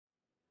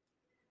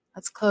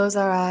Let's close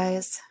our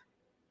eyes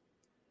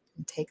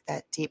and take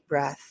that deep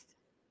breath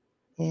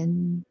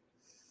in,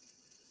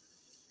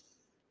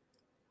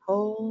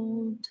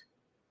 hold,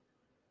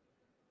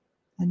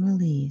 and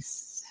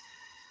release.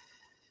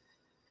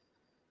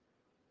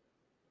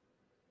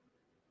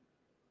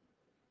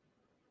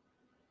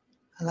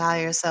 Allow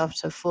yourself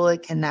to fully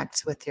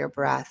connect with your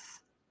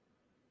breath.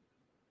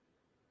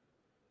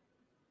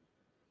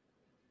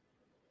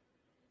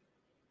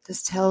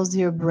 This tells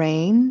your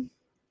brain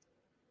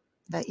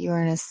that you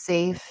are in a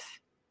safe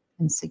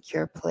and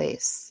secure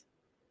place.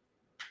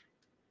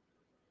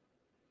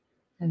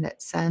 And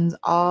it sends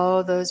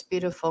all those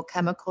beautiful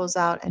chemicals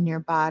out in your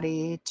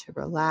body to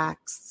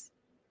relax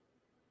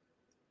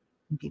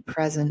and be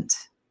present.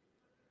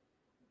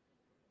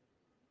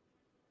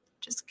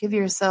 Just give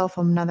yourself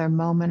another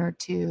moment or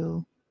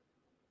two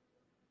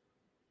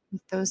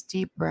with those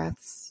deep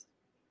breaths.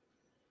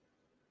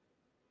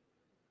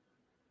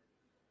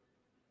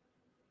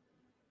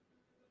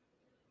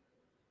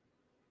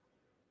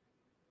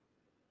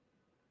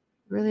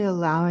 Really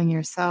allowing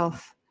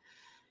yourself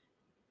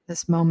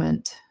this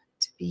moment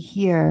to be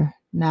here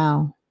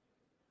now.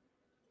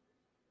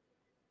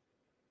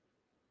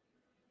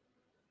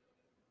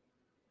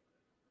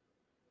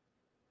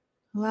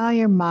 Allow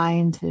your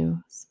mind to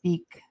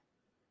speak.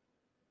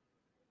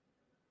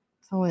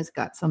 It's always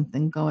got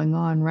something going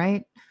on,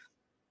 right?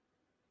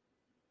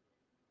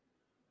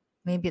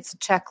 Maybe it's a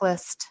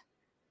checklist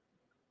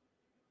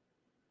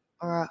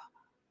or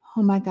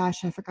oh my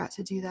gosh, I forgot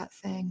to do that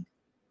thing.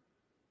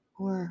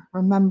 Or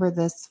remember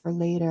this for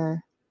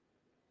later.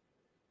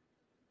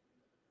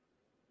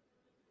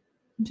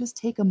 And just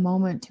take a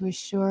moment to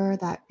assure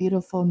that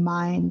beautiful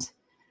mind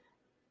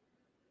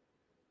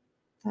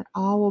that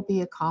all will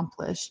be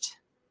accomplished.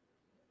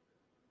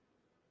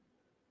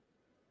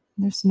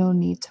 There's no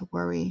need to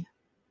worry.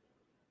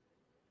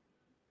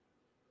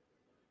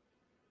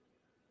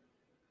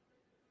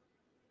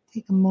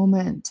 Take a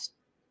moment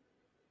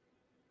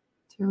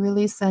to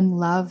really send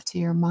love to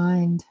your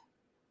mind.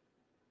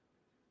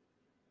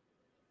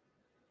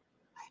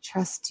 I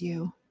trust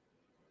you.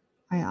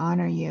 I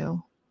honor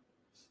you.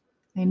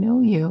 I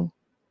know you.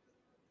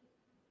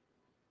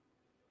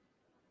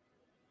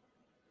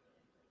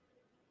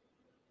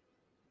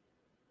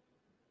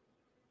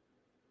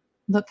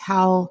 Look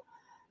how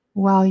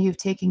well you've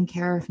taken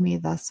care of me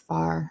thus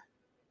far.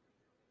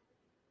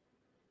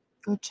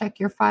 Go check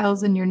your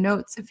files and your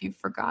notes if you've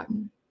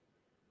forgotten.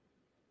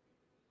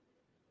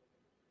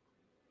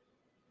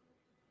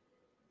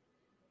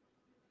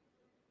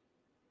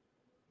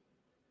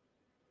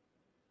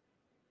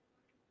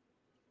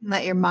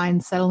 Let your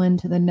mind settle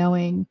into the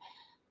knowing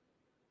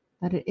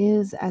that it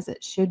is as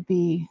it should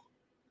be.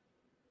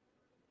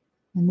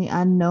 And the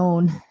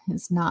unknown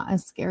is not a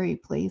scary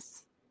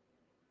place.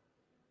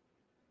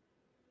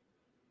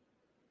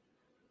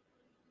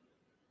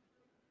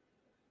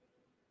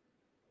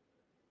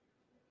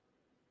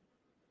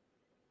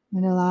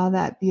 And allow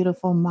that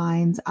beautiful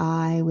mind's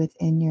eye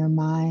within your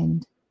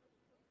mind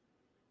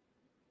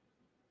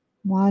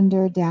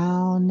wander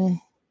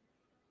down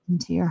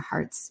into your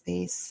heart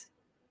space.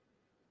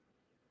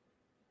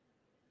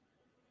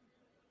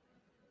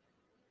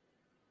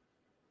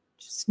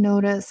 Just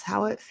notice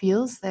how it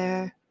feels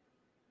there.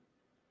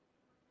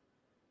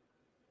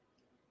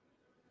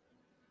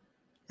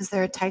 Is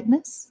there a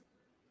tightness?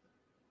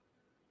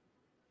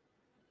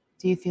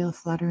 Do you feel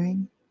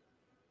fluttering?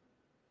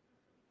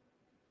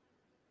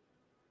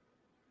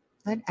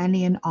 Let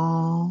any and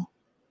all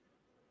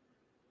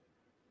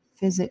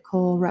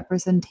physical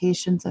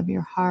representations of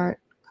your heart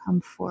come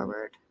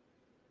forward.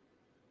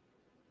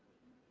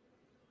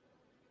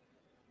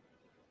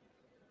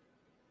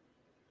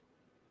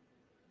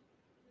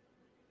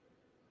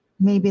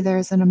 Maybe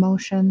there's an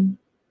emotion.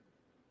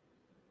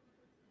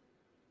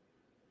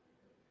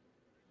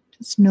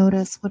 Just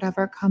notice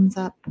whatever comes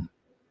up.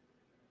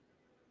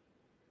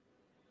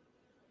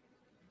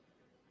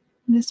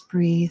 Just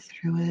breathe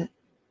through it.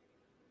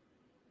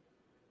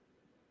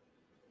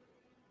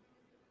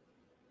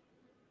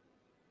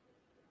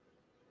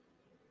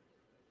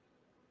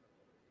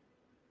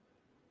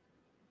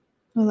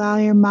 Allow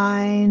your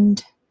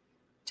mind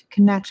to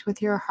connect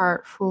with your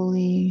heart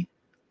fully,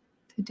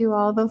 to do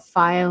all the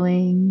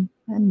filing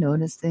and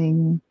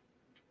noticing.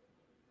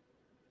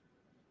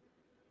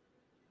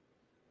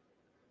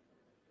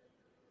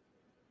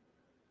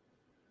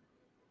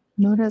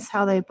 Notice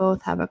how they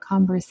both have a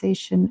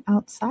conversation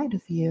outside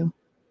of you.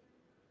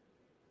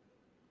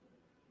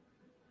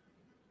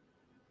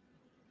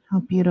 How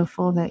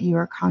beautiful that you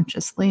are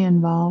consciously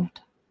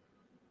involved.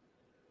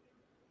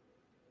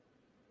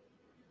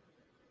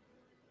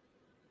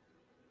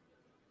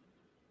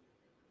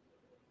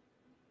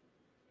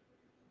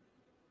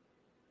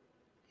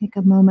 Take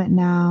a moment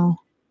now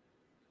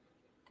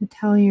to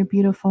tell your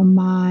beautiful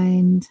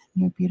mind,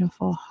 your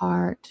beautiful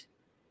heart,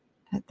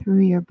 that through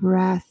your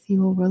breath you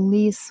will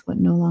release what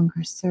no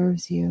longer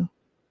serves you.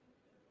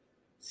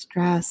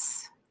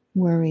 Stress,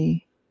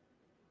 worry,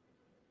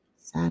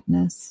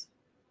 sadness,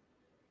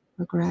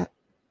 regret.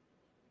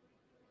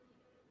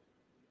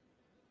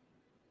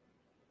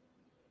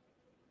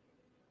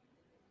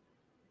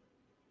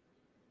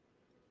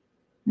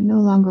 It no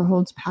longer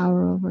holds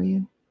power over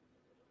you.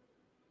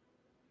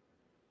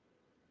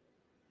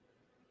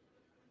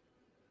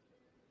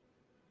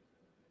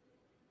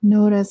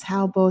 Notice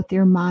how both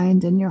your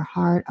mind and your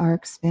heart are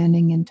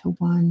expanding into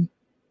one,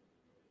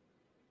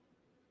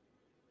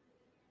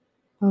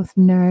 both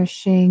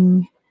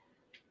nourishing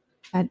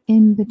that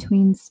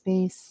in-between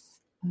space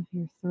of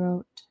your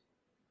throat.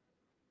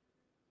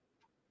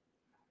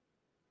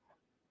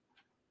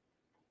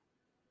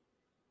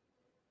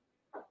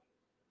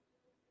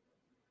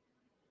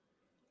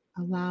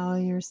 Allow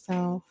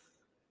yourself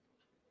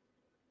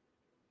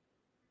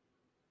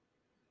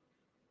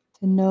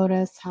to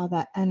notice how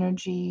that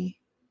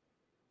energy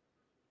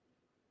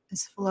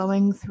is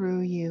flowing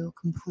through you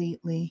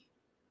completely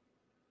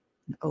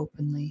and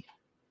openly.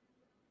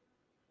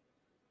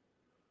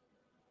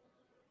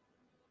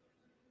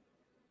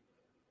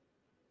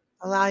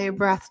 Allow your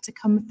breath to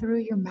come through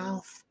your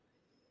mouth,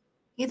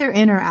 either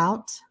in or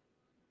out.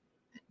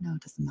 No,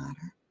 it doesn't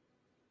matter.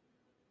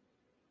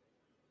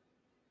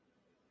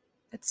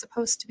 It's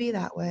supposed to be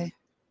that way.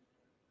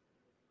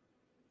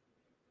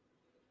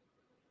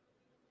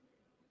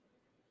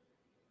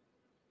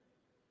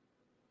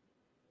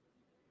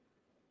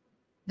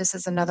 This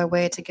is another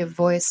way to give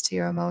voice to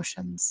your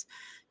emotions,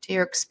 to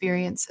your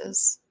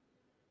experiences.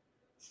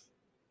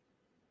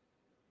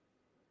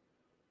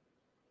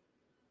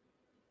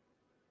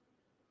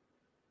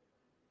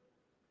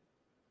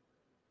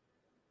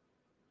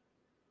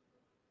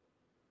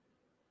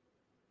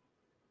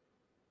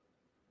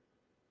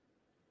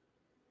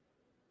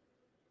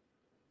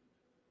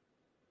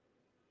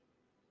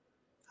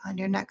 On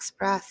your next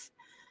breath,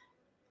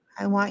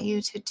 I want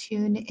you to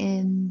tune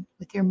in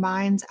with your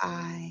mind's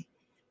eye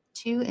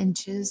 2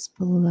 inches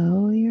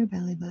below your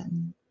belly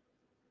button.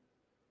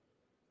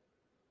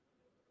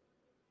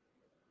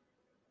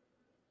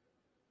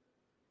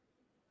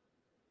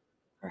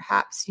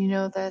 Perhaps you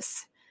know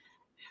this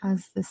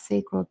as the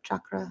sacral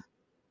chakra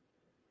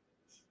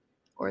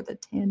or the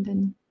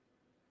tendon,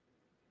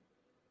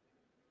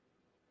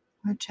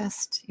 or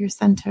just your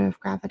center of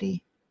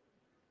gravity.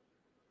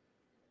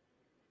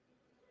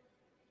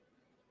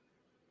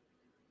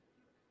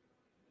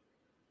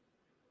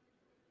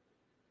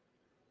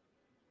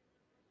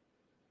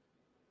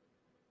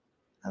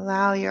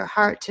 Allow your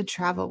heart to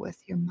travel with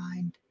your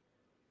mind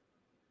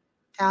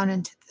down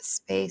into the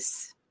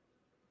space.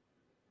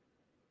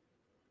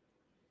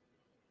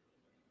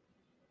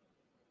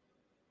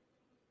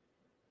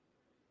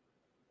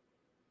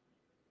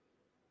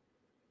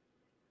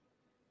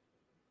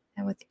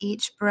 And with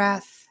each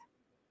breath,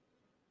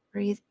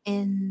 breathe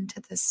into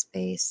the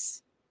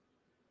space,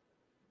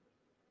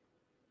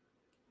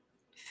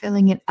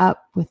 filling it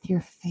up with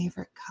your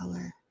favorite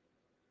color.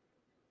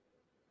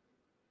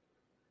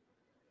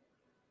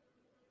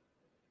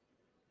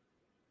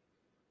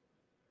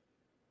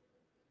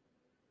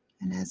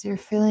 And as you're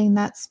filling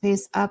that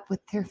space up with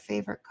your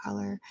favorite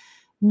color,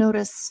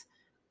 notice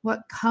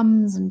what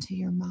comes into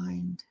your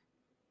mind,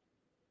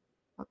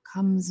 what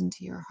comes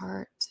into your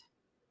heart.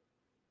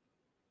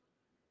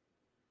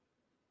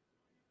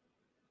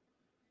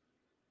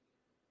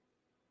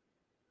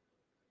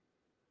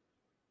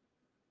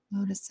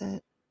 Notice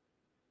it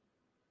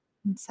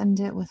and send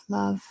it with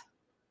love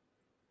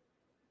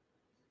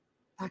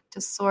back to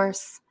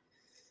source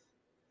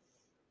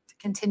to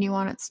continue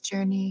on its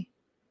journey.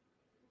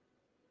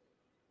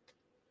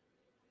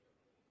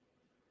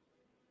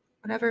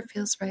 Whatever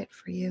feels right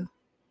for you.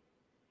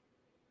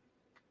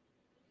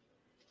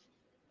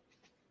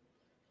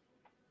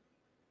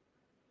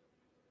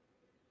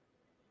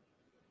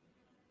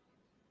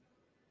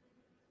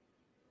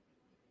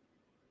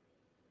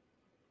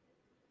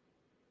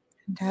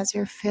 And as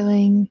you're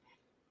filling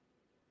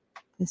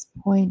this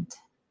point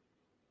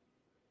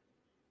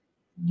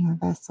in your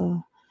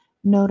vessel,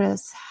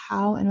 notice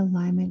how in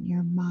alignment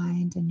your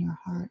mind and your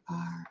heart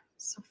are.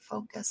 So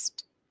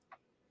focused.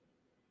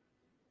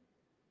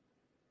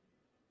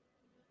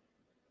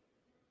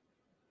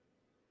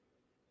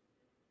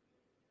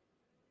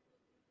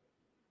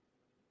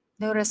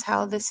 Notice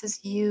how this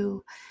is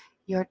you,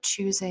 your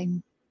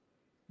choosing,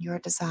 your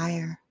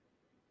desire.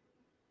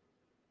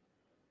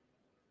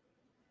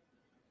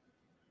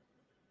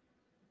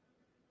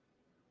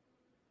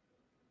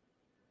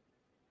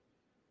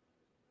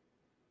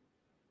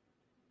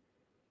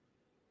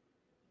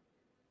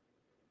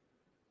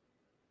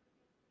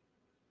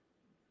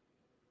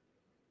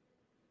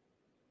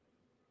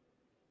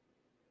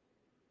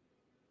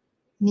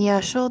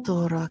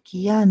 Nyashodora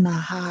kia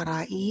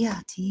nahara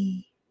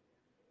iati.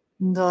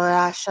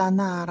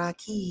 Dorashanara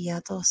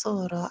kia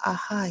tosoro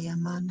ahaya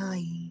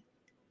manai.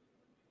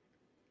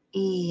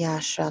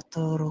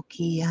 Iyashatoro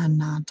kia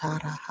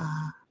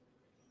nataraha.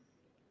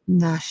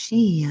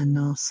 Nashia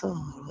no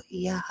soro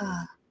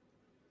iaha.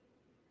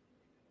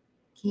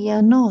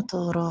 Kia no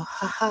toro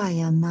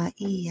hahaya na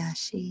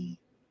iyashi.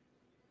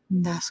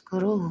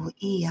 Daskuru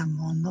iya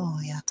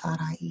monoya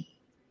tarai.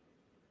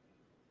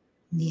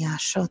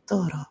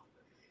 Nyashotoro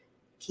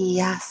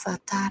kia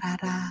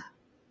satarara.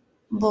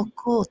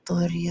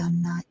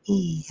 Bokotoriana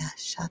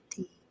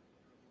iyashati.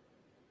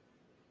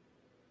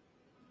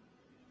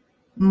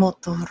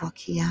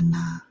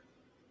 Motorokiana.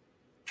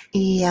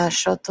 Iya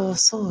shoto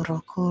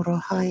soro kuro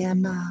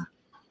hayana.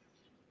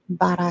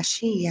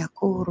 Barashia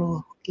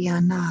kuro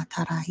yana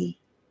tarahi.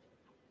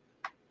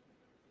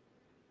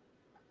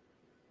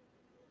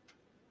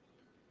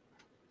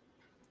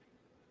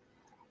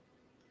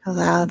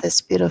 Allow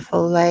this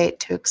beautiful light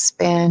to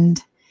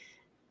expand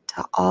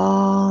to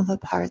all the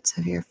parts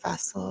of your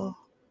vessel.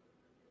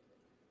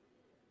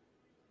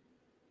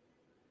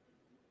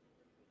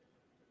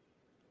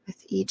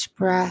 With each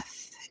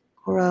breath, it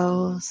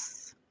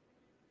grows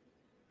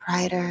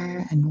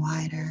brighter and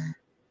wider.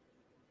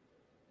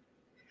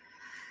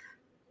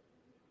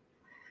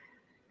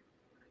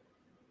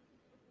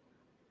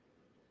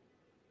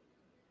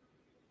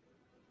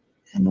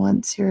 And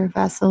once your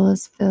vessel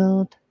is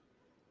filled,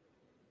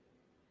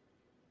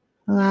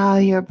 allow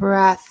your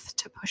breath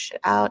to push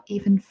it out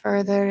even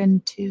further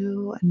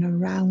into and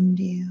around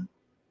you,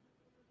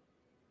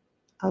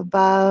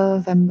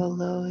 above and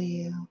below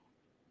you.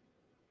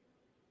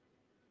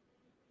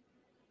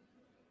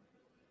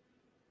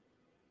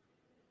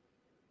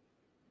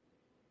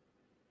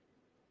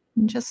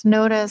 And just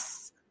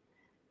notice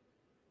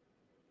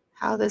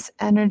how this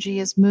energy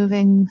is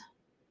moving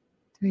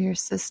through your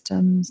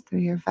systems, through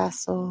your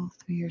vessel,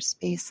 through your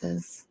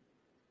spaces.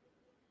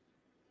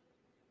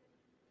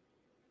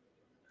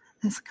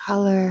 This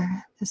color,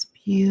 this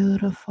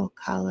beautiful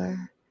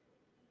color,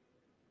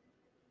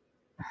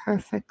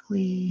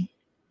 perfectly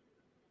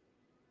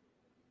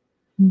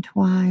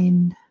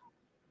entwined.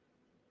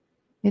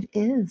 It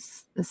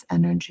is this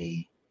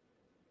energy.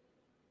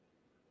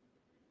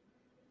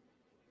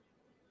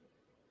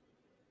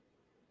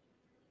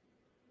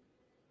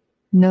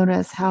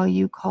 Notice how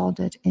you called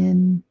it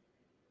in,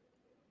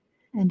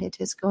 and it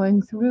is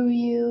going through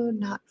you,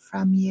 not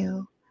from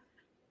you.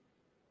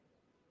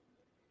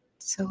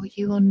 So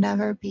you will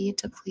never be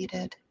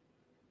depleted.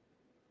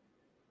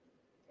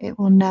 It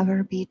will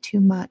never be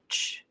too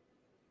much.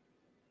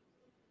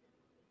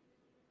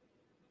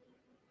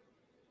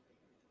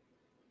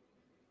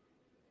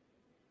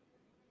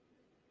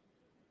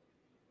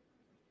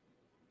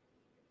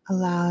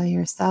 Allow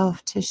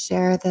yourself to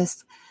share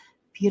this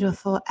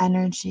beautiful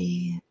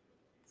energy,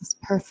 this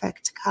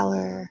perfect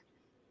color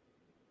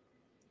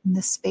in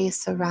the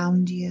space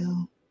around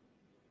you.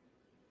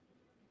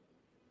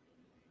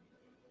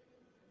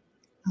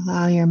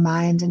 Allow your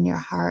mind and your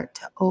heart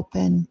to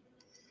open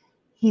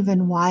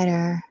even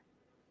wider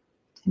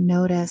to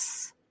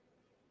notice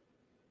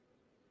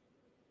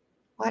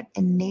what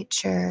in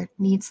nature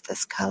needs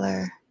this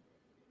color,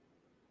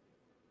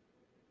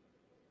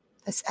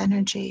 this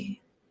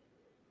energy.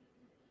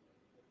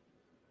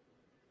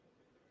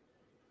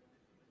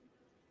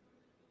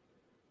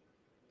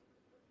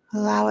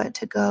 Allow it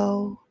to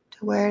go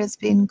to where it is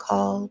being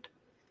called.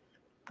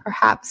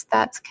 Perhaps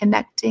that's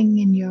connecting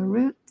in your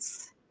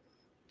roots,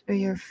 through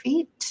your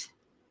feet,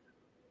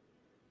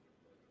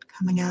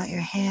 coming out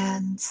your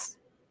hands,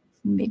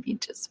 maybe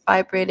just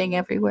vibrating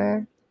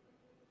everywhere.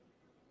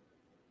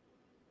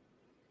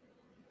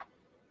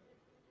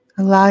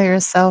 Allow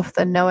yourself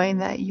the knowing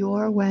that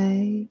your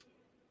way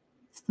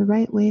is the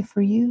right way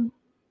for you.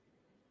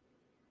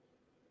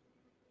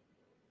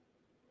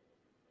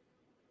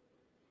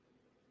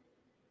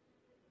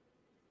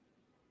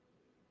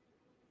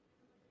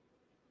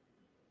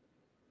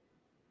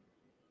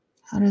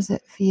 How does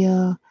it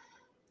feel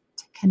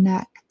to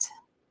connect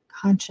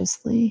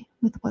consciously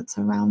with what's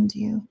around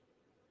you?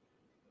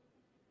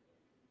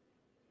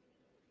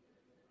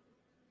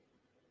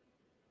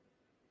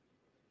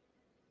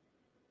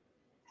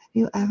 Have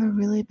you ever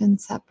really been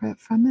separate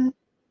from it?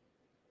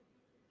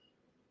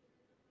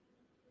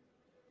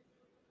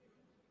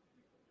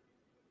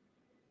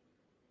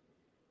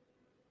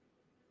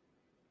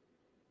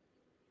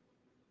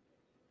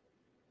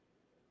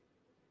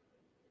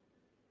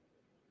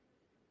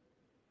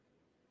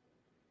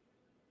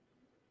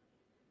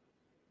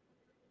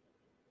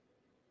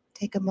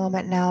 Take a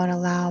moment now and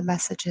allow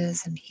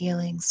messages and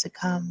healings to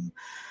come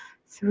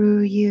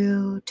through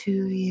you,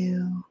 to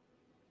you.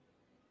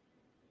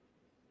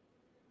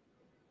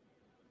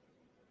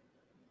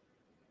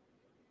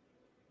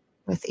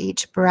 With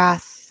each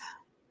breath,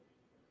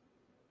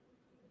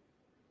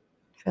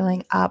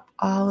 filling up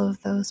all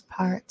of those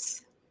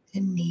parts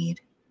in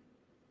need.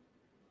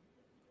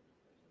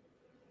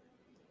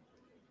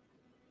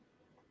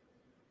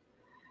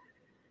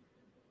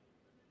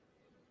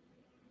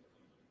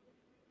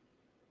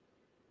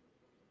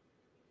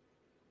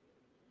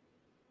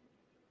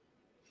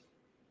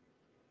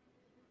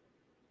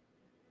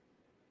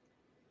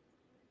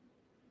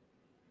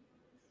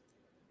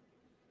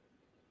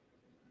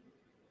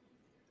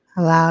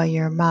 Allow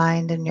your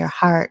mind and your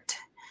heart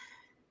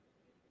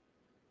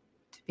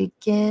to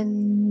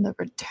begin the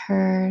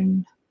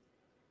return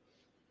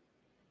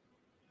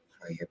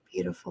for your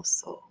beautiful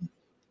soul.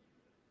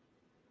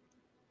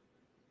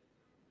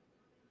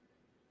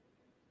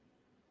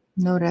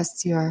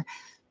 Notice your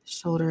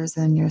shoulders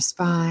and your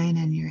spine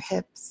and your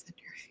hips and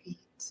your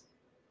feet.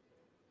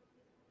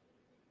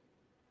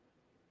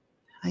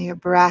 How your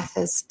breath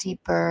is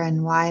deeper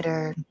and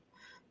wider,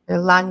 Your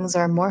lungs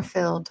are more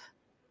filled.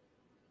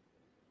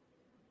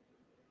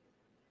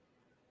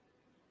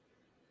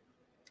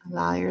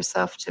 Allow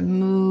yourself to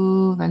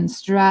move and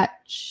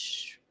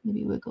stretch.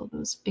 Maybe wiggle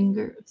those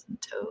fingers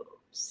and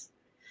toes.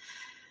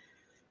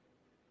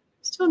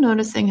 Still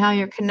noticing how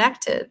you're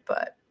connected,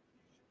 but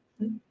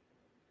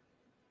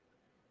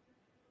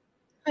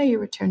how you're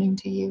returning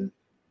to you.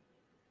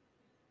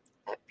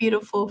 That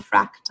beautiful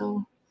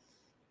fractal,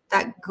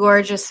 that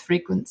gorgeous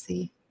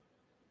frequency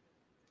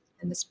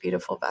in this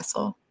beautiful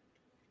vessel.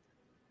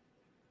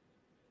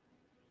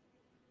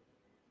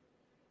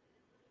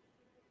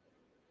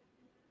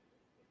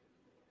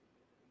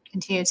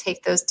 Continue to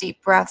take those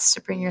deep breaths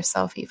to bring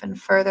yourself even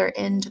further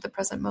into the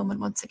present moment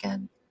once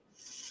again.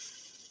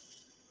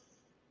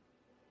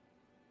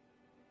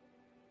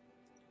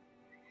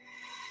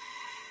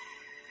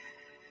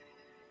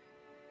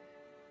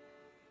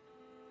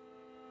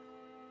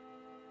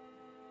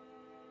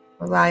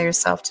 Allow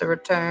yourself to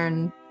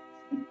return.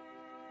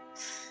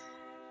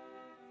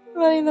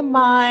 Letting the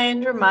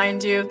mind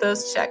remind you of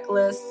those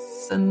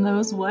checklists and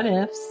those what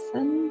ifs,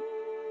 and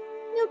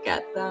you'll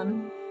get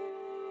them.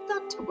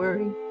 Not to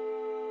worry.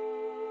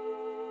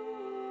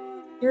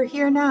 You're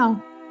here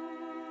now,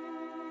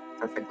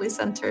 perfectly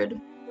centered,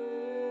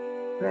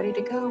 ready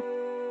to go.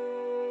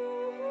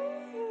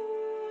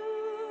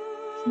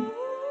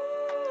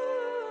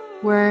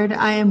 Word,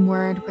 I am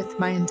word with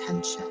my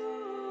intention.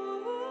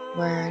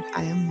 Word,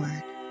 I am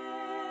word.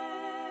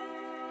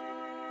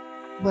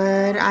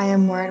 Word, I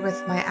am word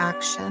with my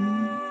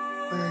action.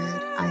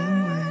 Word, I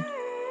am word.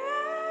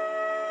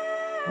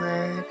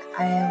 Word,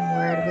 I am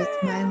word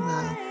with my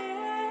love.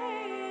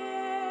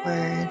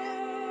 Word,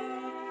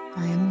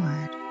 I am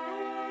word.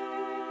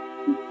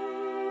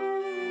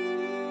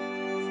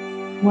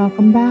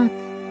 Welcome back.